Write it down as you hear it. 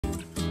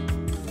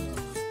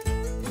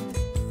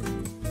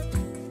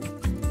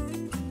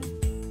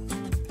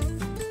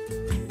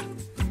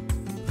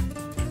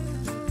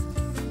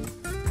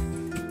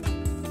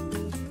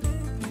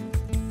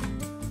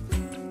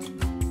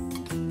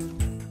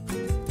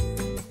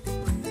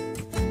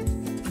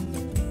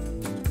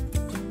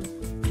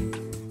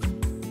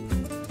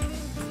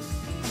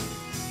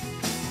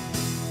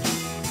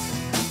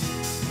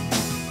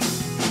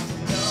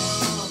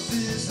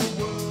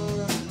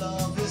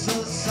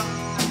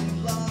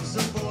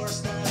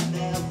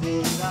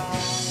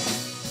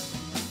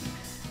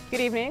Good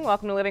evening.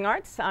 Welcome to Living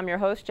Arts. I'm your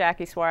host,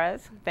 Jackie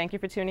Suarez. Thank you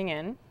for tuning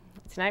in.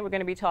 Tonight we're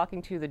going to be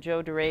talking to the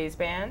Joe Duraes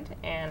Band,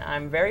 and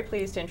I'm very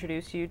pleased to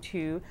introduce you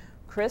to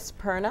Chris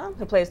Perna,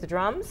 who plays the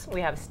drums.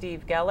 We have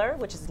Steve Geller,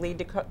 which is lead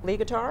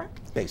guitar.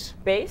 Bass.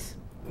 Bass.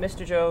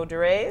 Mr. Joe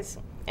Duraes,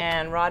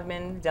 and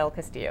Rodman Del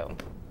Castillo,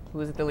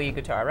 who is the lead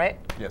guitar, right?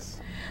 Yes.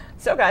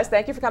 So guys,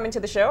 thank you for coming to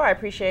the show. I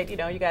appreciate, you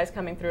guys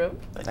coming through.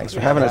 Thanks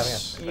for having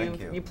us.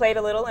 You played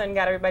a little and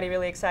got everybody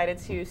really excited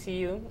to see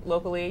you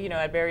locally,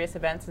 at various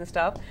events and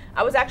stuff.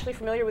 I was actually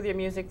familiar with your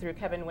music through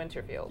Kevin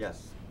Winterfield.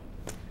 Yes.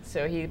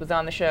 So he was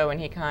on the show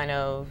and he kind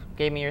of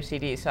gave me your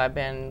CD, so I've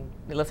been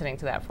listening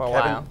to that for a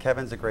while.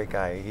 Kevin's a great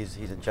guy. He's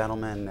a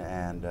gentleman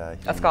and a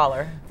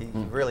scholar. He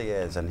really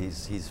is, and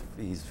he's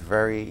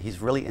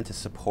really into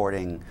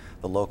supporting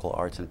the local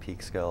arts in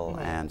Peekskill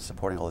and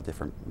supporting all the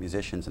different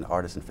musicians and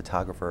artists and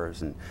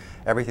photographers and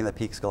everything that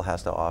Peekskill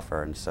has to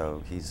offer. And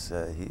so he's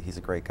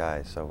a great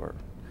guy. So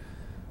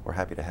we're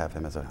happy to have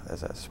him as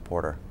a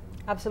supporter.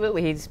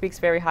 Absolutely, he speaks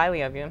very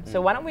highly of you.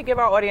 So why don't we give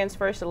our audience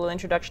first a little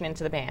introduction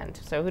into the band.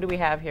 So who do we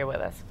have here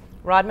with us?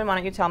 Rodman, why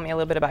don't you tell me a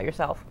little bit about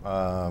yourself?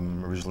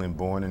 Originally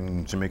born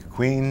in Jamaica,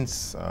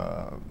 Queens.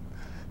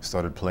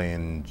 Started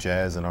playing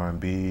jazz and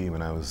R&B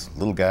when I was a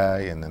little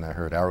guy, and then I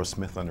heard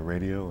Aerosmith on the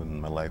radio, and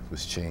my life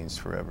was changed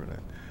forever. Then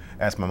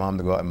I asked my mom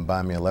to go out and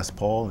buy me a Les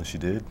Paul, and she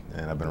did,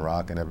 and I've been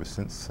rocking ever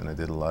since. And I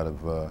did a lot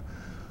of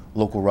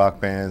local rock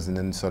bands, and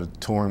then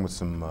started touring with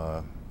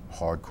some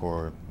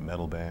hardcore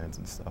metal bands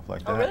and stuff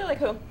like that. Oh, really? Like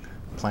who?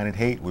 Planet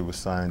Hate. We were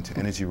signed to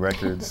Energy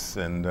Records,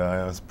 and it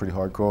was pretty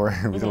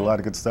hardcore. We did a lot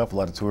of good stuff, a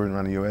lot of touring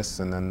around the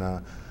U.S., and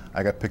then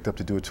I got picked up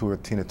to do a tour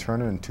with Tina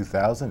Turner in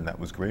 2000, and that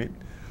was great.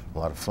 A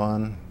lot of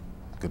fun,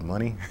 good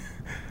money.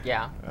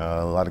 Yeah.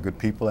 A lot of good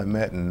people I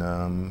met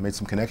and made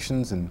some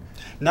connections. And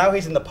now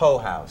he's in the Poe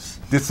House.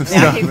 Did some Now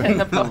stuff. he's in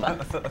the Poe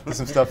House. Did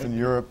some stuff in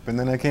Europe, and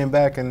then I came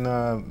back and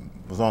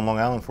was on Long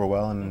Island for a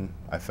while, and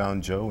I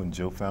found Joe, and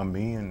Joe found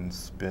me, and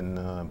it's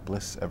been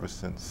bliss ever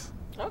since.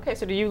 Okay,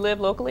 so do you live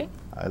locally?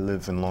 I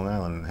live in Long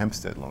Island,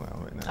 Hempstead, Long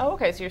Island right now. Oh,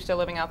 okay, so you're still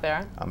living out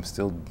there? I'm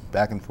still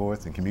back and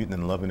forth and commuting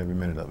and loving every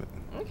minute of it.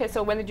 Okay,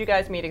 so when did you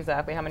guys meet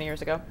exactly? How many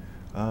years ago?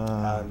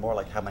 More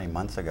like how many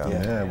months ago?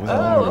 Yeah, it wasn't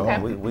long at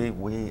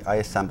all. Okay. I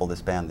assembled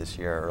this band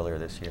earlier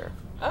this year.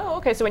 Oh,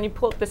 okay, so when you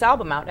pulled this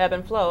album out, Ebb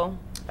and Flow.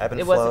 Ebb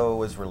and Flow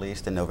was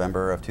released in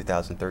November of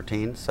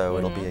 2013, so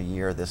it'll be a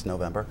year this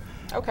November.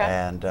 Okay.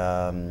 And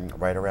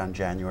right around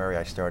January,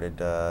 I started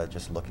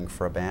just looking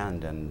for a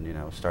band,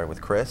 and started with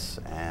Chris.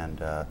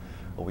 And a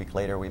week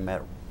later, we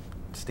met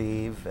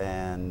Steve,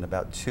 and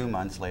about 2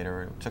 months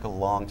later, it took a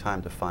long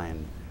time to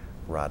find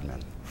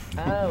Rodman.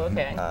 Oh,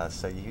 okay.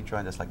 So you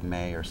joined us like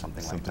May or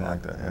something like that. Something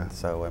like that, yeah. And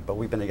so, but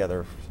we've been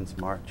together since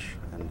March,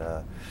 and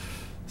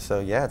so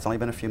yeah, it's only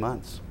been a few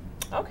months.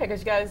 Okay, because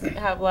you guys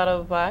have a lot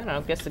of, I don't know,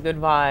 I guess a good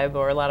vibe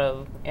or a lot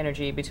of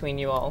energy between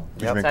you all.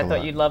 Yep. So I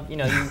thought you'd love, you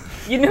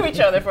knew each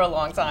other for a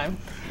long time.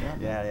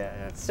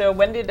 Yeah. So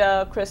when did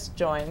Chris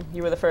join?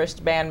 You were the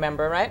first band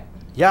member, right?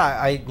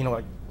 Yeah,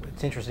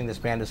 it's interesting. This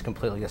band is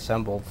completely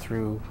assembled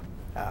through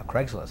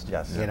Craigslist.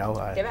 Yes. Get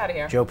out of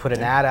here. Joe put an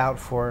ad out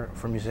for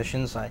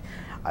musicians. I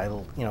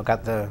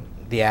got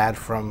the ad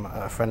from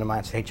a friend of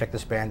mine. Said, "Hey, check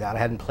this band out." I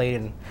hadn't played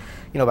in,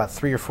 about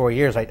 3 or 4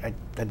 years. I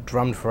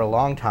drummed for a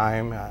long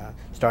time.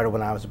 Started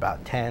when I was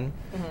about 10.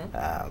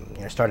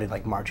 Started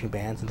like marching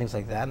bands and things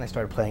like that. And I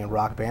started playing in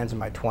rock bands in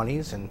my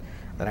 20s. And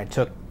then I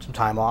took some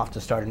time off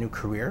to start a new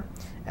career.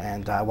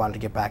 And I wanted to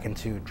get back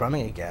into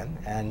drumming again.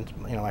 And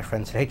my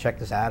friend said, "Hey, check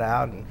this ad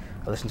out." And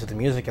I listened to the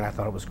music, and I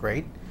thought it was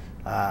great.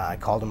 I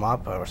called him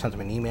up or sent him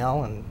an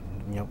email, and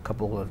a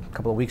couple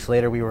of weeks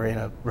later, we were in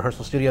a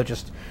rehearsal studio,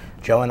 just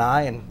Joe and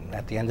I. And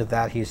at the end of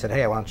that, he said,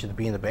 "Hey, I want you to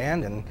be in the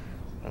band." And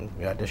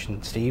we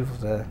auditioned Steve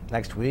the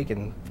next week,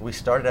 and we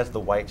started as the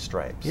White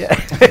Stripes. Yeah.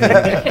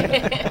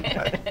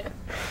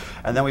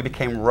 And then we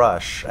became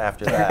Rush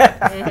after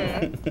that.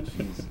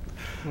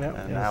 Yep.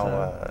 And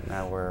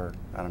now we're,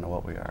 I don't know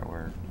what we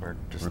are. We're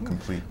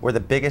complete. We're the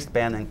biggest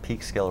band in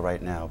Peekskill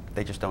right now.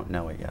 They just don't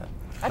know it yet.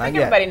 I think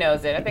everybody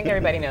knows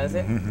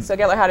it. So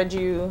Geller, how did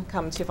you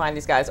come to find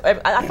these guys?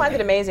 I find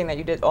it amazing that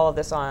you did all of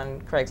this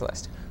on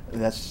Craigslist.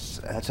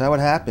 That's how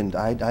it happened.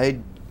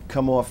 I'd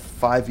come off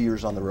 5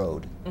 years on the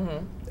road,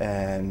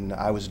 and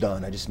I was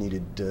done. I just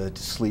needed to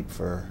sleep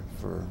for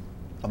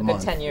a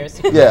month. 10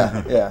 years.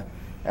 Yeah.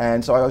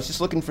 And so I was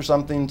just looking for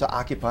something to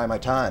occupy my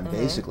time,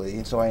 basically.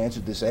 And so I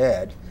answered this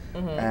ad,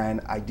 and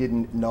I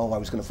didn't know I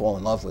was going to fall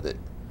in love with it.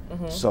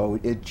 So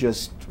it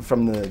just,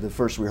 from the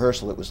first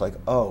rehearsal, it was like,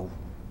 oh,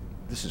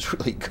 this is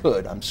really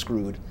good. I'm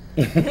screwed.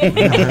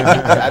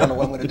 I don't know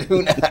what I'm going to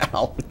do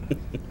now.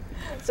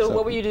 So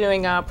what were you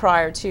doing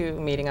prior to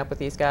meeting up with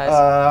these guys?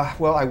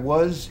 Well, I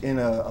was in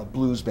a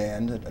blues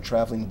band, a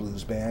traveling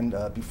blues band.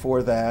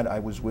 Before that, I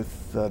was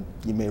with,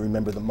 you may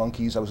remember the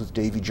Monkees. I was with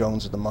Davy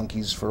Jones of the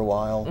Monkees for a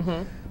while.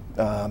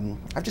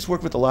 I've just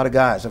worked with a lot of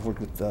guys. I've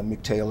worked with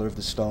Mick Taylor of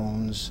the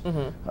Stones.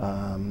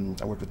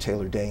 I worked with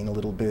Taylor Dane a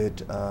little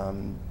bit.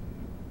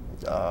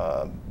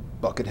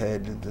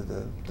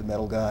 Buckethead, the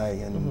metal guy,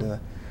 and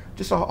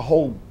just a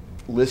whole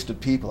list of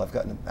people. I've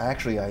gotten,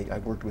 actually, I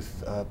worked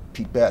with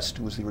Pete Best,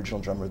 who was the original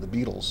drummer of the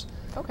Beatles,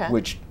 Okay.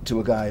 which to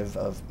a guy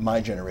of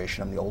my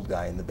generation, I'm the old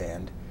guy in the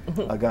band,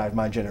 a guy of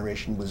my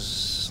generation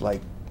was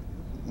like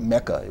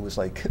Mecca. It was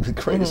like the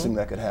greatest thing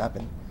that could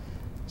happen.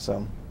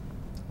 So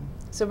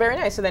very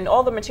nice. So then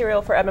all the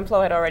material for Ebb and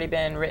Flow had already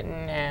been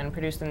written and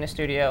produced in the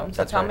studio. So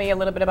That's tell right. me a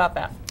little bit about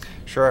that.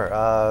 Sure.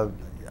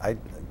 I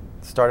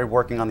started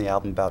working on the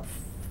album about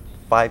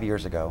 5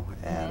 years ago,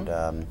 and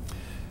I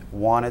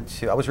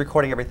was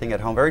recording everything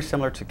at home, very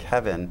similar to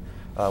Kevin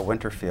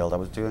Winterfield. I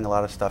was doing a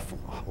lot of stuff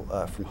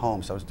from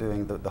home, so I was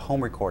doing the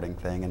home recording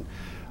thing,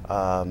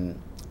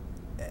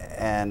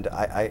 and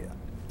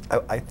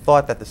I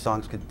thought that the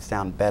songs could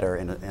sound better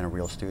in a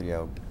real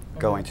studio,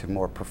 going to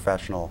more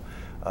professional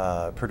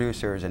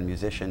producers and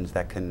musicians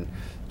that can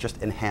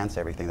just enhance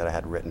everything that I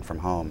had written from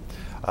home.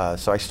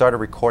 So I started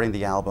recording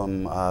the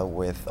album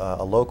with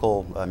a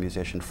local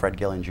musician, Fred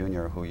Gillen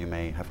Jr., who you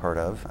may have heard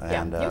of.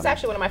 Yeah, And, he was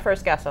actually one of my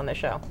first guests on this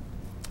show.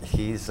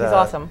 He's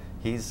awesome.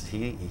 He's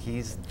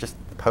just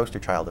the poster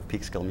child of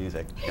Peekskill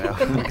music. You know,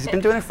 he's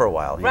been doing it for a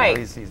while. You Right.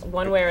 know, he's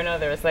one way or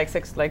another, it's like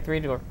three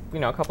to a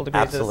couple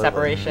degrees absolutely. of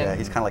separation. Yeah,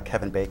 he's kind of like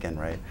Kevin Bacon,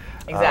 right?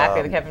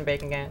 Exactly, the Kevin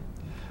Bacon gang.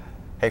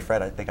 Hey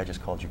Fred, I think I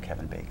just called you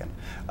Kevin Bacon.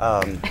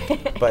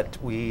 But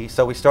we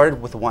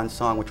started with one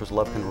song, which was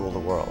 "Love Can Rule the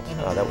World."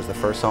 That was the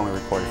first song we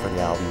recorded for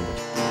the album.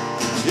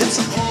 It's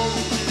cold,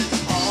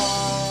 it's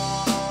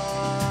hard,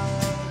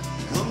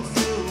 come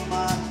through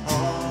my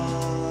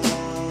heart.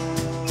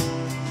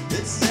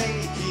 It's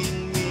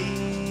aching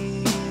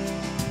me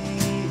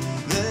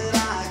that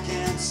I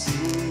can't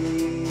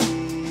see.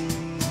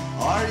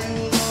 Are you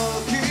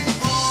looking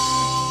for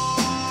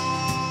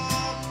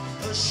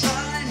a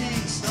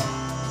shining star?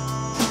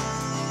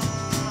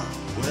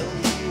 Well,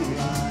 here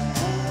I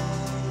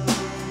am.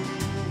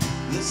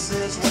 This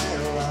is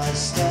where I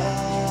stand.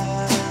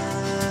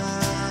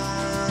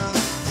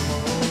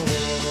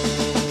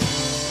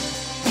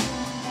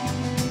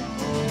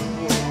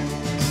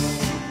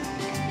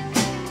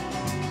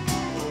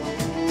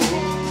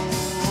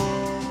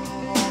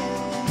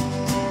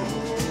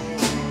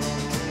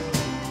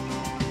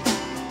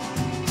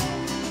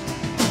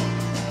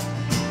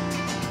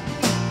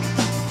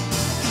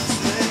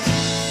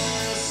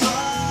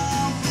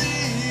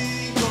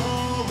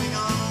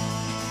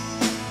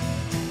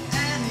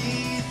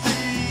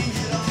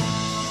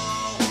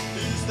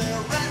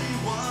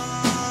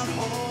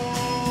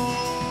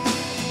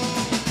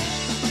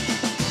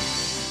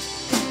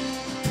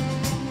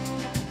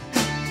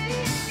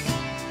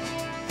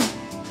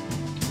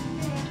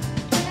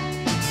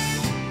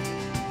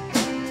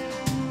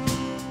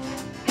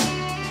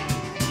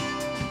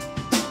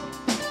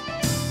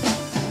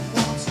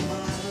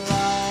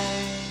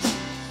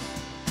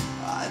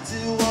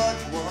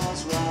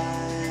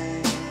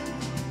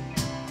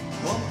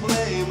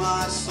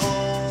 My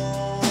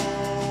soul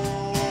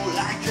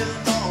like an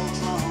old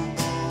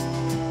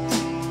trombone.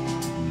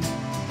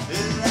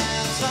 It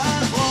ebbs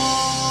and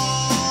flows,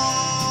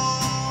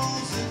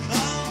 it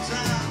comes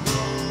and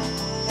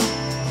goes.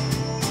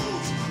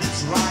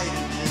 It's right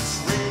and it's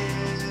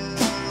real.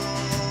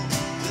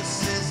 This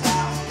is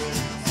how it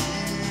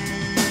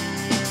feels.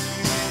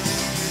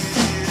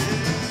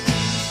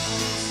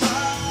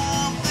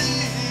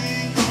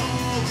 Something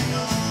going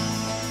on.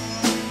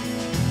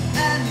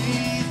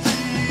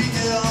 Anything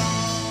at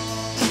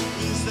all.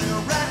 Is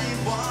there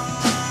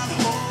anyone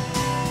home?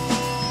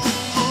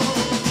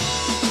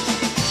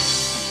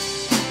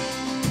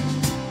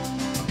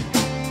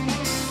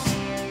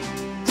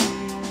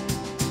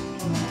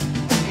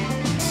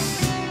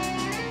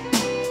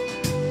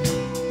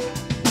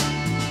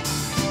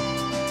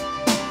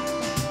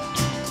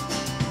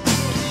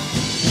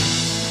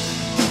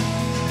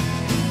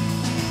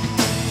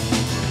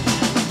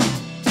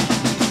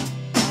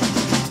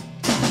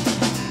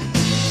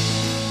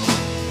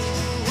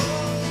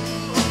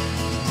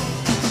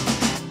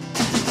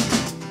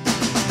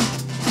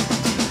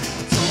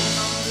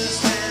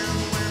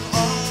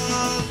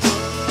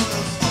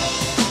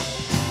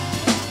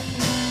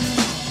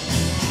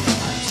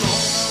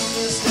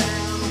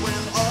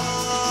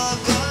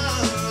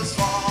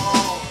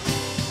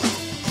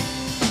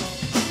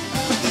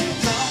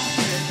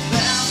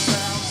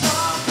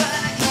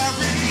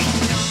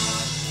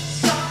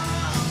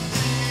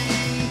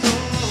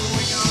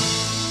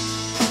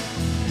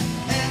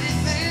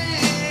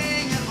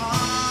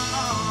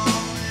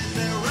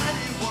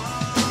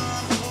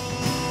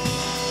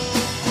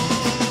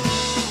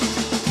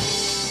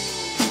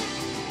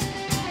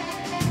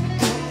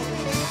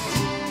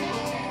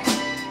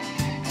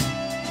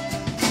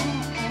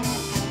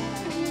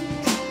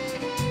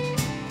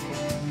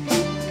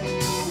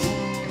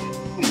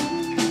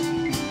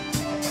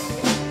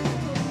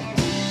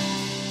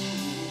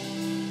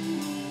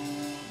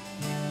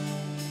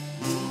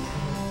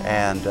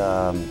 And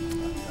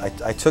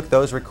I took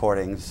those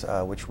recordings,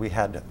 which we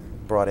had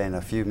brought in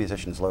a few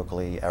musicians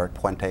locally, Eric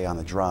Puente on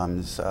the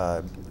drums,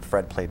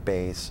 Fred played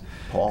bass,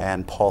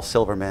 and Paul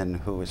Silverman,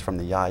 who is from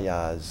the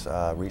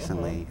Yayas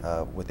recently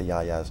with the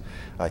Yayas.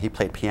 He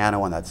played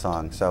piano on that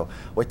song. So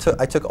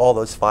I took all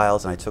those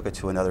files and I took it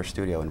to another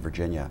studio in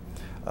Virginia.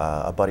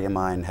 A buddy of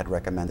mine had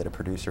recommended a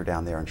producer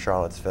down there in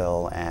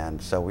Charlottesville, and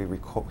so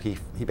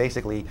he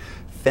basically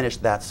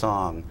finished that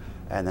song,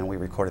 and then we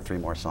recorded 3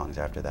 more songs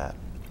after that.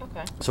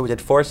 Okay. So we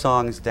did 4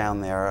 songs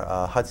down there.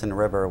 Hudson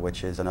River,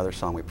 which is another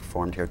song we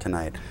performed here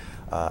tonight,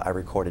 I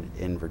recorded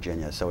in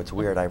Virginia. So it's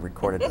weird, I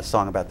recorded a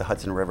song about the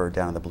Hudson River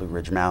down in the Blue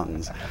Ridge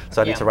Mountains.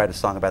 So I need to write a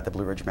song about the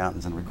Blue Ridge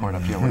Mountains and record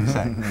up here what you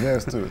say.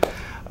 Yes, do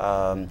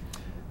it.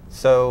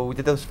 So we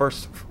did those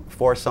first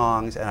 4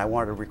 songs, and I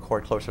wanted to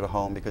record closer to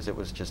home because it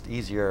was just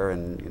easier,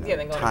 and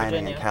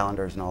timing and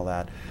calendars and all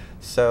that.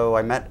 So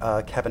I met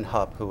Kevin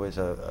Hupp, who is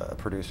a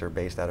producer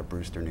based out of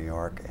Brewster, New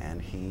York,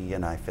 and he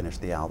and I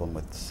finished the album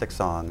with 6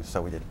 songs.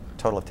 So we did a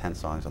total of 10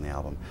 songs on the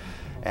album,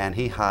 and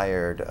he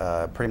hired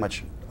pretty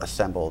much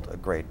assembled a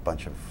great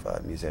bunch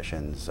of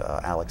musicians.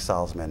 Alex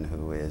Salzman,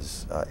 who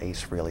is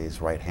Ace Frehley's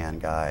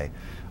right-hand guy,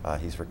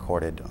 he's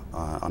recorded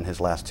on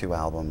his last 2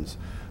 albums.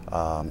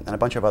 And a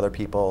bunch of other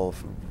people,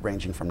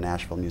 ranging from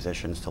Nashville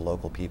musicians to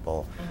local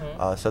people.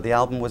 So the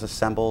album was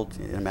assembled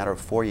in a matter of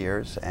 4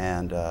 years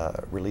and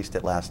released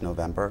it last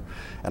November.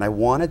 And I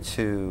wanted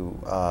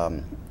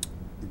to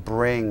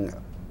bring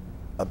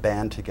a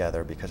band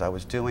together because I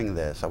was doing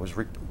this. I was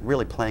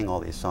really playing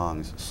all these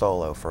songs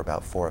solo for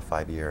about 4 or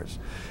 5 years.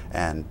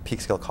 And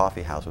Peekskill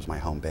Coffee House was my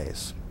home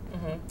base.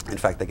 In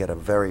fact, they get a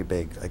very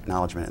big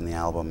acknowledgement in the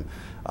album,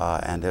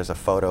 and there's a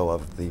photo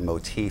of the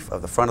motif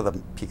of the front of the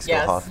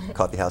Peekskill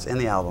Coffee House in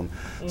the album.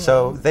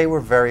 So they were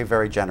very,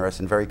 very generous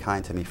and very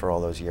kind to me for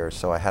all those years,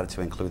 so I had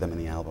to include them in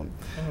the album.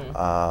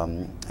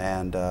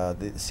 And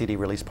the CD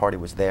release party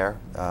was there.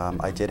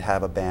 I did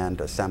have a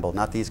band assembled,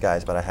 not these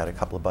guys, but I had a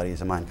couple of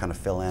buddies of mine kind of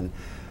fill in.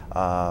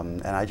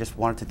 And I just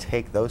wanted to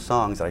take those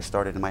songs that I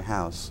started in my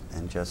house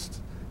and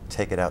just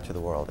take it out to the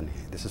world, and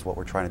this is what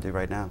we're trying to do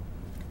right now.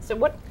 So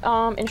what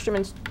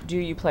instruments do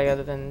you play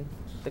other than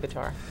the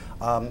guitar?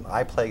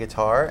 I play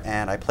guitar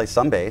and I play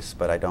some bass,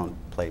 but I don't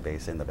play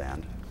bass in the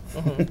band.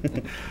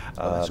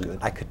 That's good.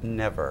 I could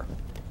never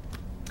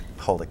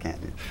hold a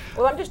can.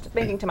 Well, I'm just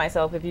thinking to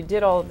myself, if you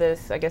did all of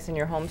this, I guess, in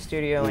your home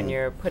studio and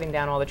you're putting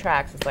down all the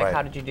tracks, it's like,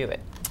 how did you do it?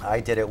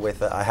 I did it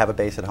with, I have a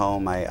bass at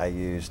home. I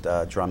used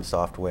drum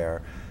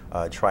software.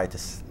 Tried to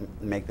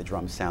make the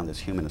drums sound as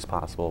human as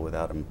possible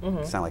without them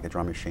sound like a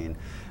drum machine.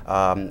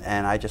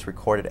 And I just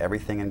recorded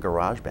everything in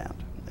GarageBand.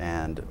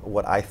 And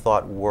what I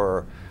thought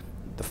were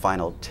the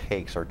final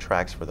takes or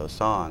tracks for those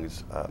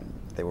songs,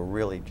 they were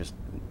really just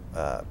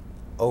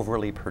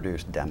overly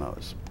produced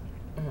demos.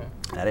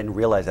 And I didn't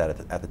realize that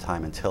at the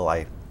time until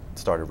I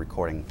started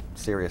recording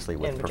seriously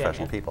with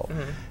professional people.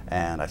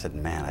 And I said,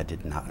 man, I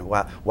did not,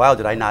 wow,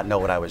 did I not know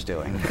what I was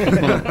doing.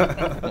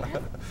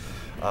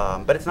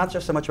 But it's not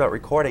just so much about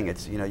recording.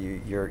 It's,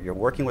 you're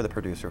working with a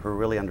producer who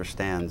really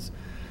understands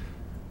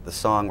the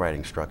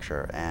songwriting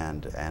structure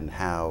and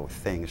how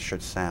things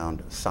should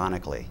sound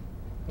sonically.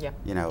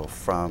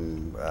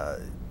 From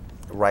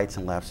rights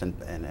and lefts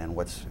and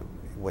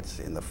what's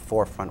in the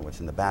forefront, what's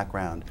in the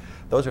background.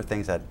 Those are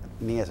things that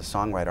me as a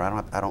songwriter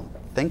I don't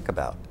think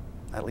about,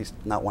 at least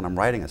not when I'm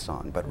writing a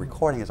song. But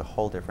recording is a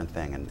whole different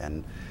thing,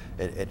 and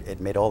it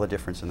made all the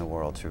difference in the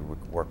world to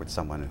work with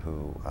someone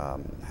who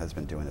has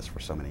been doing this for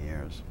so many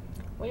years.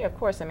 Well, yeah, of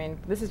course. I mean,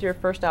 this is your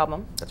first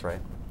album. That's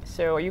right.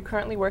 So are you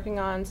currently working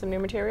on some new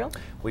material?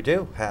 We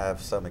do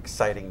have some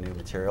exciting new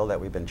material that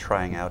we've been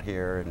trying out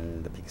here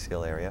in the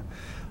Peekskill area.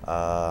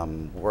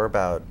 We're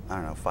about, I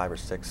don't know, 5 or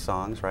 6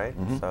 songs, right?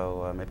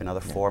 So maybe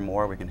another 4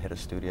 more, we can hit a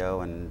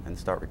studio and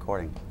start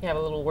recording. You have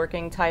a little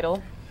working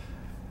title?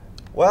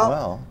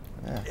 Well,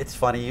 it's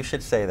funny you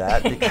should say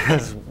that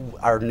because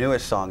our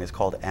newest song is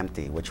called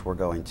Empty, which we're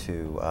going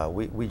to,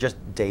 we just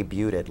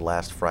debuted it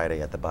last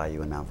Friday at the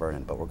Bayou in Mount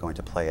Vernon, but we're going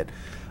to play it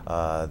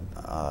at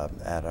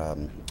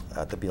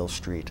the Beale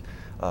Street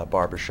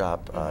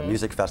Barbershop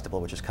Music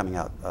Festival, which is coming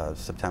out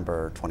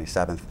September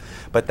 27th.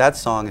 But that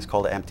song is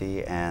called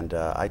Empty, and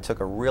I took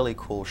a really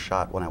cool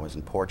shot when I was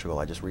in Portugal.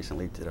 I just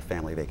recently did a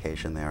family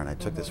vacation there, and I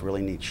took this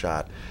really neat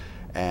shot,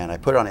 and I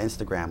put it on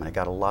Instagram, and it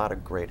got a lot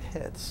of great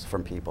hits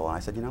from people, and I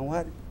said, you know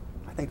what?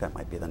 I think that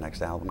might be the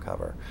next album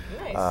cover.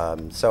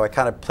 Nice. So I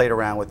kind of played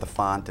around with the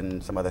font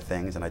and some other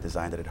things, and I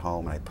designed it at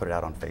home, and I put it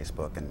out on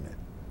Facebook, and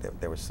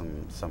there was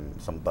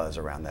some buzz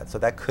around that. So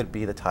that could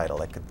be the title.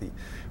 That could be.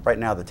 Right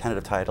now, the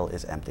tentative title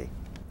is Empty.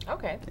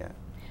 Okay. Yeah.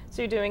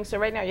 So so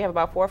right now you have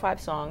about 4 or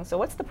 5 songs. So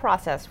what's the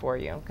process for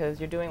you? Because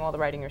you're doing all the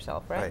writing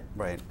yourself, right?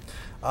 Right.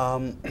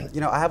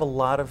 I have a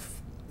lot of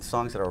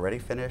songs that are already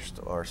finished,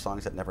 or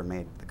songs that never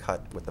made the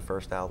cut with the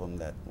first album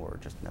that were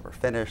just never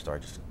finished, or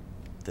just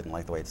didn't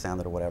like the way it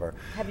sounded or whatever.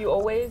 Have you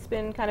always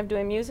been kind of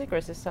doing music, or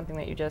is this something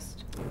that you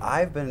just...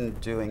 I've been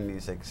doing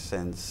music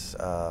since,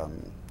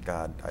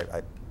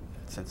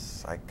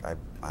 since I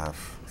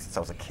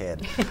was a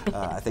kid.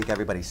 I think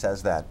everybody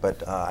says that,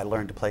 but I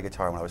learned to play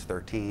guitar when I was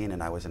 13,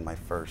 and I was in my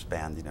first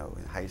band,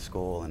 in high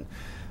school, and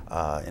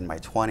In my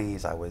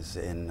 20s, I was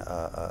in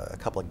a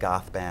couple of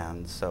goth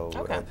bands. So,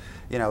 Okay.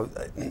 you know,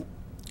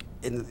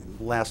 in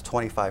the last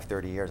 25,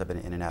 30 years, I've been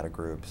in and out of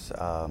groups.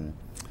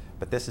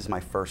 But this is my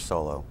first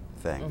solo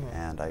thing,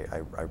 and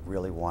I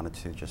really wanted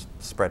to just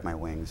spread my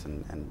wings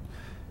and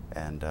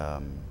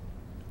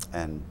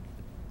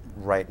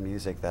write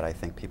music that I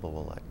think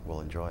people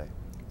will enjoy.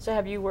 So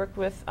have you worked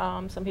with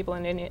some people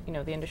in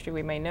the industry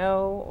we may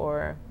know,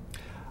 or?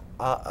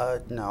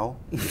 No.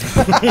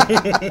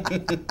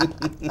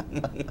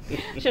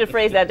 Should have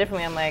phrased that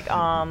differently. I'm like,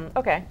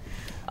 okay.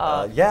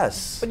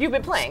 Yes. But you've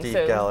been playing, Steve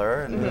so.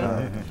 Geller, and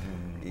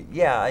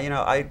yeah, you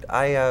know,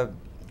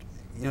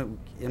 you know,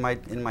 in my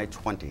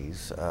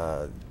 20s,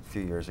 a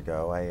few years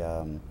ago,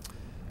 I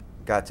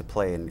got to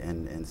play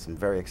in some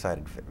very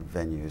excited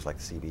venues like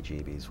the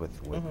CBGBs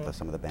with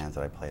some of the bands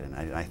that I played in.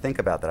 And I think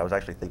about that. I was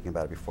actually thinking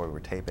about it before we were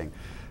taping,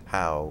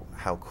 how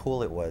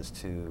cool it was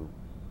to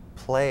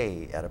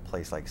play at a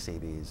place like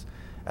CB's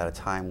at a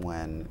time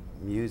when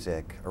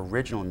music,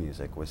 original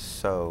music, was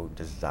so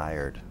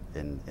desired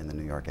in the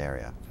New York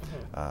area.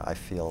 I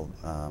feel,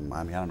 I mean,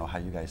 I don't know how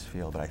you guys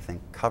feel, but I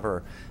think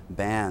cover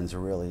bands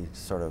really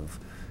sort of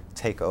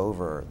take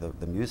over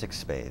the music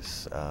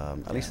space.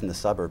 At least in the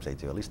suburbs they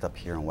do, at least up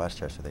here in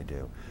Westchester they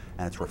do.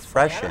 And it's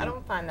refreshing. I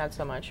don't find that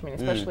so much. I mean,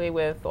 especially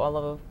with all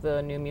of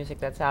the new music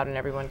that's out and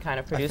everyone kind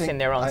of producing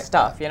their own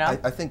stuff, you know?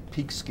 I think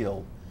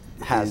Peekskill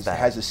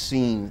Has a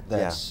scene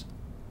that's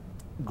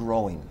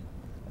growing,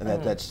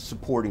 and that's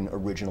supporting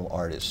original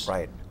artists.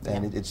 Right.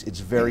 And it's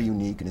very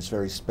unique and it's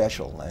very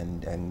special,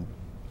 and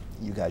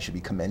you guys should be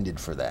commended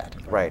for that.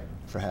 Right.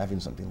 For having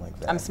something like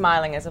that. I'm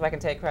smiling as if I can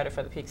take credit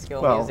for the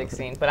Peekskill Well, music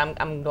scene, but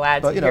I'm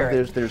glad to But you know,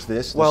 hear it. there's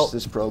this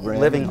program.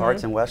 Living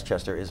Arts in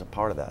Westchester is a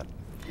part of that.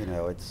 You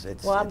know, it's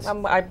Well,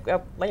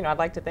 you know, I'd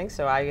like to think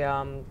so.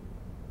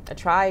 I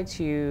try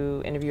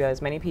to interview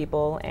as many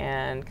people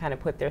and kind of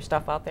put their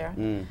stuff out there,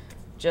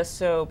 just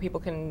so people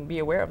can be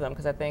aware of them,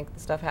 because I think the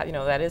stuff you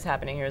know, that is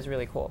happening here is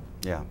really cool.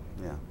 Yeah,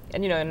 yeah.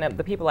 And you know, and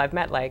the people I've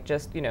met, like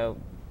just you know,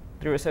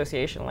 through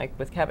association, like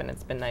with Kevin,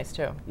 it's been nice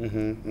too.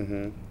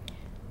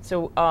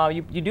 So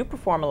you do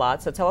perform a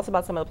lot. So tell us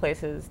about some of the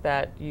places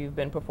that you've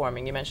been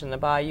performing. You mentioned the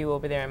Bayou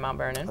over there in Mount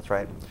Vernon. That's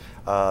right.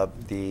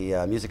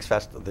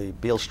 The the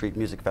Beale Street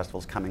Music Festival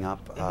is coming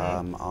up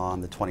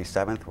on the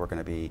 27th. We're going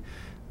to be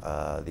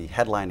the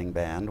headlining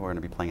band. We're going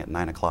to be playing at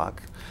 9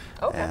 o'clock.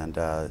 Okay. And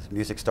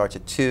music starts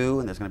at 2,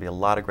 and there's going to be a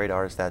lot of great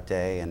artists that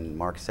day. And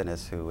Mark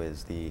Sinnis, who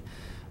is the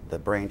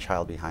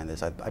brainchild behind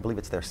this, I believe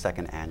it's their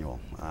second annual.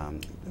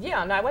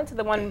 Yeah, and I went to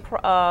the one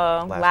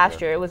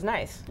last year. It was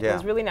nice. Yeah. It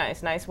was really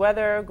nice. Nice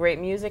weather, great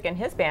music, and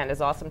his band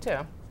is awesome too.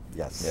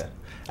 Yes. Yeah.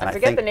 And I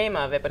forget the name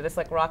of it, but it's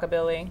like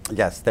rockabilly.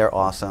 Yes, they're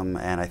awesome,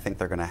 and I think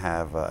they're going to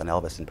have an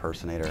Elvis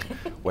impersonator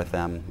with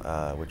them,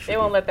 which They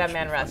won't let that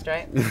man rest,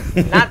 right?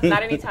 not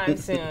anytime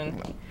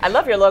soon. I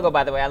love your logo,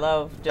 by the way. I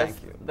love just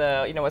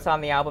you know, what's on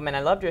the album, and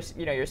I loved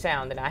your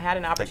sound. And I had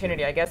an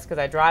opportunity, I guess, because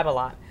I drive a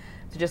lot,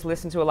 to just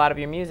listen to a lot of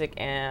your music,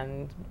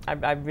 and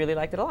I really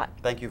liked it a lot.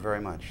 Thank you very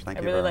much. Thank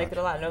you I really very liked much.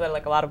 it a lot. I know that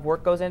like a lot of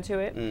work goes into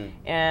it,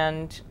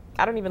 and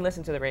I don't even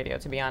listen to the radio,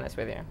 to be honest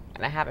with you,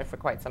 and I haven't for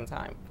quite some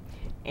time.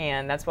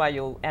 And that's why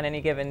at any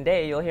given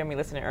day, you'll hear me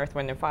listen to Earth,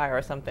 Wind & Fire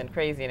or something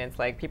crazy, and it's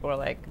like, people are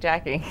like,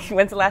 Jackie,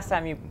 when's the last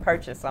time you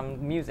purchased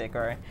some music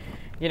or,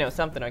 you know,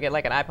 something, or get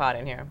like an iPod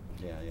in here?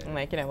 Yeah, yeah. I'm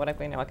like, you know, what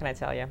can I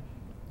tell you?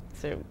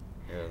 So,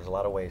 Yeah, there's a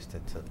lot of ways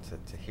to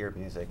hear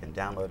music and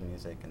download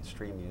music and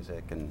stream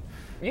music, and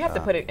you have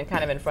to put it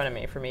kind of in front of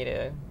me for me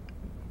to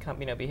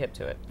you know, be hip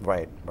to it.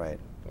 Right, right.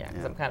 Yeah,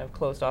 because I'm kind of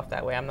closed off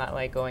that way. I'm not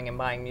like going and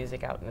buying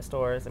music out in the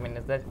stores. I mean,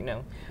 is that, you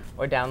know,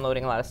 or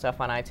downloading a lot of stuff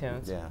on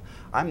iTunes. Yeah,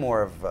 I'm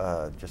more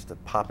of just a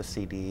pop a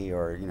CD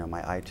or, you know,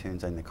 my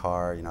iTunes in the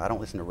car. You know, I don't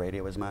listen to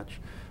radio as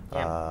much.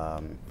 Yeah.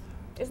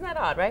 Isn't that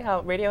odd, right?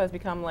 How radio has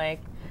become like,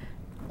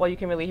 well, you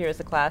can really hear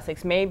the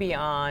classics. Maybe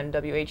on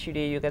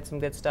WHUD you get some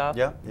good stuff.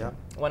 Yeah, yeah.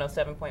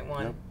 107.1.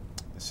 Yeah.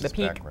 It's The just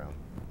peak. background.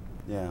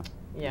 Yeah.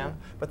 Yeah.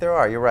 But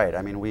you're right.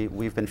 I mean,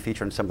 we've been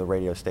featured on some of the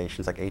radio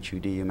stations, like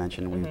HUD you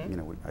mentioned. You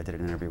know, I did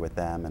an interview with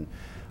them, and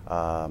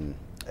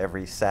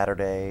every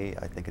Saturday,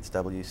 I think it's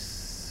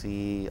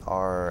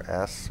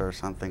WCRS or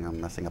something.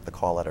 I'm messing up the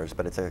call letters,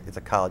 but it's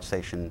a college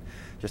station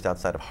just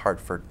outside of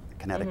Hartford,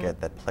 Connecticut,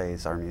 that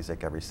plays our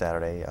music every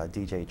Saturday.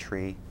 DJ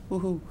Tree,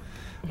 woohoo,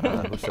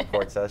 who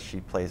supports us.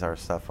 She plays our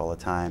stuff all the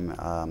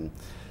time.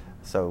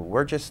 So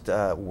we're just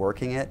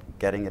working it,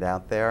 getting it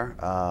out there.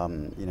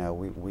 You know,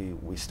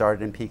 we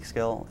started in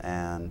Peekskill,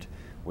 and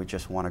we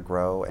just want to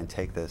grow and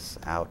take this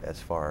out as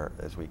far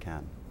as we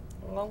can.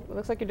 Well, it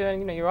looks like you're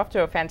doing, you know, you're off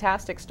to a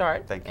fantastic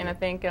start. Thank you. And I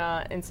think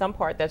in some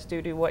part that's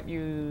due to what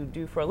you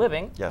do for a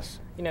living. Yes.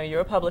 You know,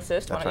 you're a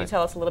publicist. Why That's don't you right.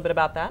 tell us a little bit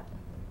about that?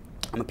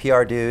 I'm a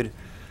PR dude,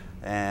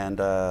 and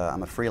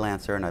I'm a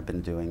freelancer, and I've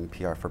been doing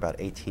PR for about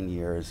 18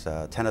 years.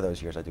 10 of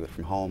those years I do it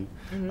from home,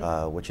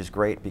 which is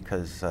great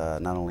because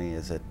not only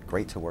is it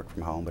great to work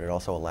from home, but it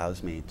also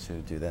allows me to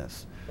do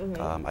this.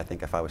 I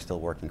think if I was still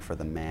working for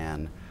the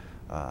man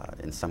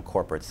in some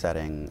corporate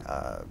setting,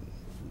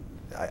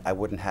 I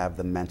wouldn't have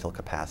the mental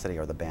capacity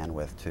or the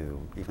bandwidth to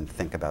even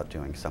think about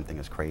doing something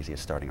as crazy as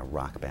starting a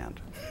rock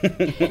band.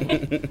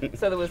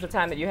 So there was the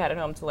time that you had at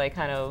home to like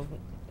kind of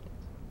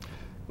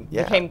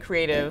Yeah. became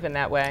creative in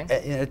that way.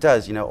 It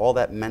does, you know, all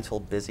that mental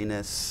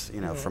busyness,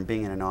 you know, from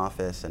being in an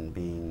office and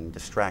being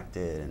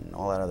distracted and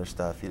all that other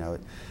stuff, you know,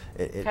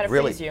 it Kind of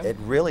really, frees you. it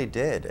really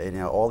did. You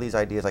know, all these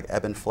ideas like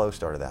Ebb and Flow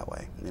started that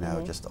way. You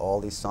know, just all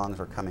these songs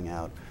were coming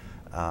out,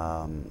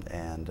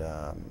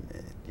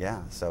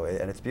 yeah. So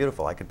and it's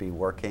beautiful. I could be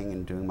working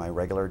and doing my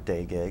regular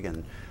day gig,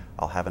 and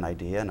I'll have an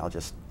idea, and I'll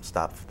just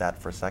stop that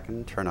for a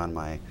second, turn on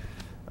my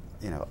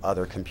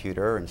other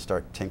computer and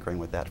start tinkering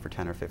with that for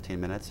 10 or 15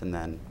 minutes, and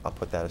then I'll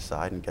put that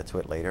aside and get to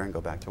it later and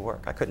go back to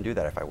work. I couldn't do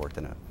that if I worked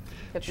in a,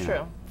 It's you true.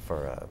 know,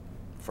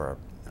 for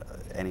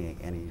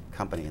any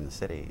company in the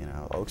city. You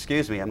know, oh,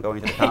 excuse me, I'm going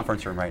to the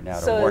conference room right now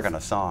to So work is- on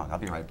a song. I'll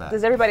be right back.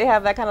 Does everybody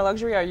have that kind of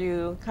luxury? Are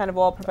you kind of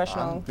all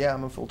professional? Yeah,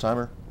 I'm a full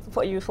timer.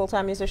 Are you a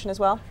full-time musician as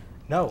well?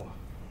 No,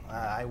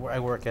 I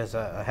work as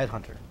a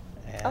headhunter.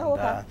 And, Oh,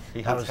 okay.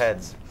 He that hunts was-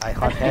 heads. I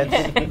hunt heads.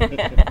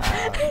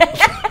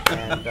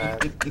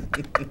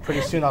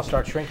 Pretty soon I'll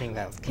start shrinking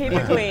them. Keep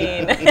it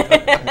clean.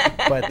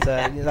 But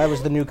that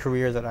was the new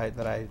career that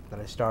I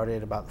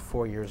started about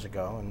 4 years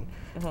ago, and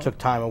took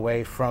time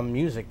away from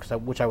music,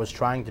 which I was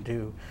trying to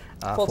do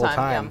full Full-time,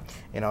 time.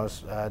 You know, I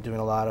was doing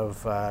a lot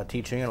of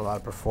teaching and a lot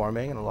of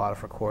performing and a lot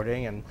of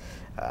recording, and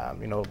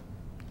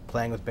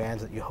playing with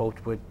bands that you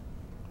hoped would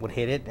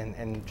hit it,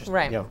 and just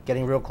Right.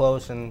 getting real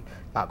close and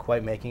not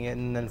quite making it,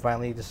 and then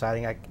finally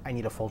deciding I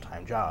need a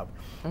full-time job.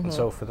 And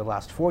so for the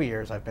last 4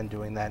 years I've been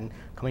doing that, and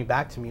coming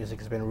back to music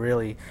has been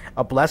really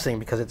a blessing,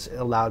 because it's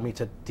allowed me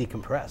to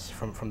decompress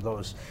from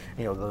those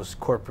those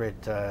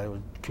corporate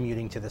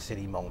commuting to the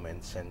city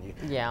moments, and you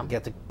Yeah.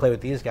 get to play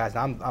with these guys.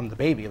 And I'm the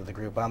baby of the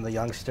group, I'm the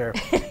youngster.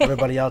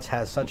 Everybody else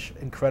has such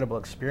incredible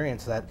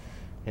experience that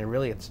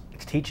really it's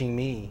teaching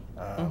me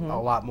a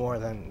lot more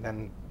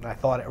than I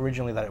thought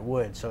originally that it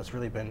would. So it's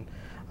really been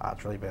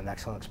an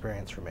excellent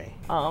experience for me.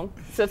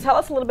 So tell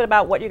us a little bit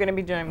about what you're going to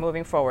be doing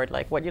moving forward,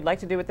 like what you'd like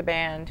to do with the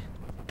band.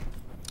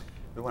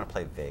 We want to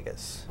play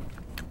Vegas.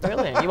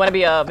 Really? You want to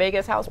be a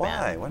Vegas house Why?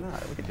 band? Why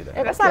not? We could do that.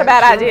 Hey, that's not a Yeah,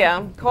 bad sure.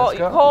 idea. Let's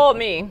go. Call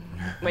me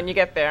when you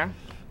get there.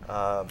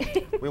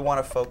 We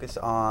want to focus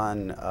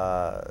on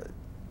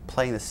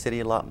playing the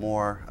city a lot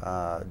more,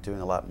 doing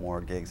a lot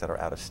more gigs that are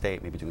out of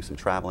state, maybe doing some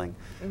traveling.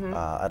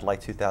 I'd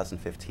like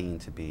 2015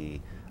 to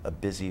be a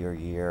busier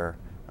year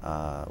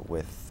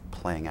with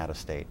playing out of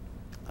state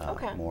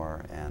Okay.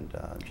 more, and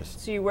just.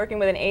 So you're working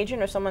with an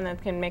agent or someone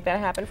that can make that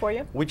happen for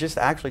you? We just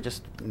actually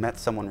just met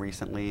someone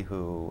recently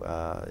who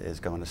is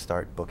going to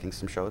start booking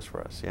some shows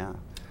for us. Yeah.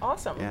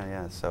 Awesome.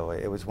 Yeah. So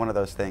it was one of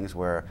those things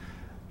where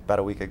about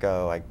a week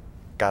ago I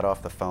got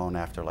off the phone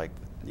after like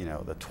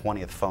the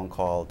 20th phone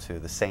call to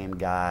the same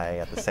guy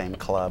at the same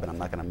club, and I'm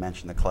not going to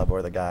mention the club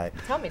or the guy.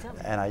 Tell me.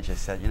 And I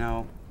just said,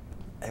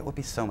 it would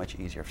be so much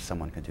easier if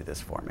someone could do this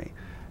for me.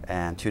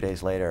 And 2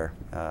 days later,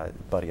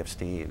 buddy of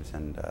Steve's,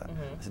 and I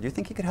said, do you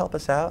think he could help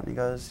us out? And he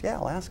goes, yeah,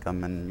 I'll ask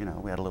him.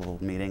 And we had a little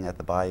meeting at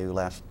the Bayou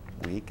last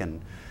week,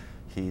 and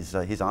he's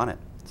on it.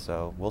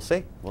 So we'll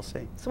see.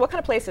 So what kind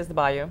of place is the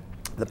Bayou?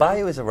 The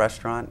Bayou is a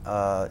restaurant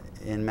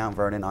in Mount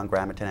Vernon on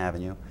Gramerton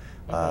Avenue,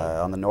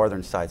 on the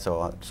northern side,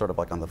 so sort of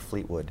like on the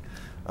Fleetwood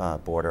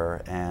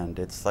border, and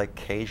it's like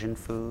Cajun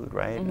food,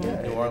 right?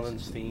 New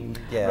Orleans themed.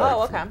 Yeah.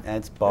 Oh, okay. And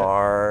it's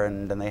bar,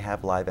 and then they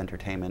have live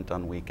entertainment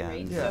on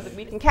weekends. So that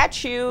we can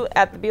catch you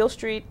at the Beale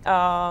Street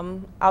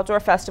Outdoor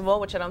Festival,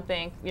 which I don't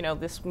think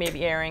this may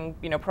be airing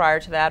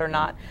prior to that or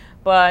not,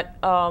 but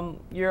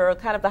you're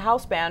kind of the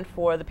house band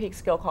for the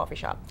Peekskill Coffee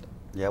Shop.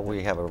 Yeah,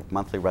 we have a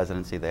monthly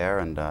residency there,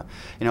 and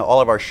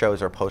all of our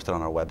shows are posted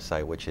on our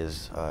website, which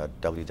is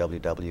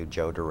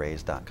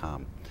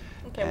www.joeduraes.com.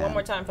 Okay, one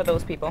more time for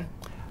those people.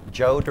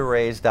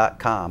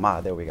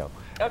 JoeDuraes.com. There we go.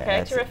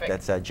 Okay, terrific.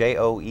 That's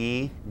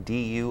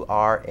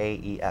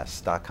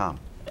JoeDuraes.com.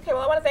 Okay,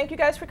 well, I want to thank you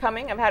guys for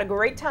coming. I've had a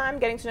great time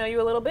getting to know you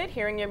a little bit,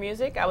 hearing your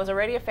music. I was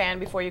already a fan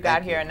before you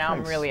got here, and now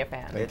I'm really a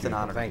fan. It's an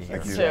honor to be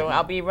here. So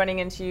I'll be running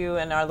into you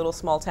in our little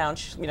small town,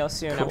 soon, I'm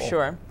Cool.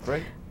 sure.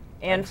 Great.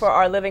 And for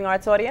our Living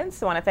Arts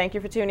audience, I want to thank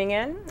you for tuning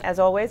in. As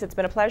always, it's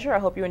been a pleasure. I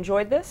hope you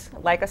enjoyed this.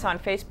 Like us on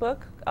Facebook,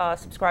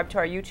 subscribe to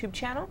our YouTube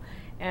channel,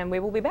 and we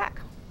will be back.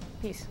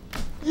 Peace.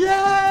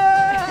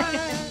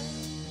 Yeah!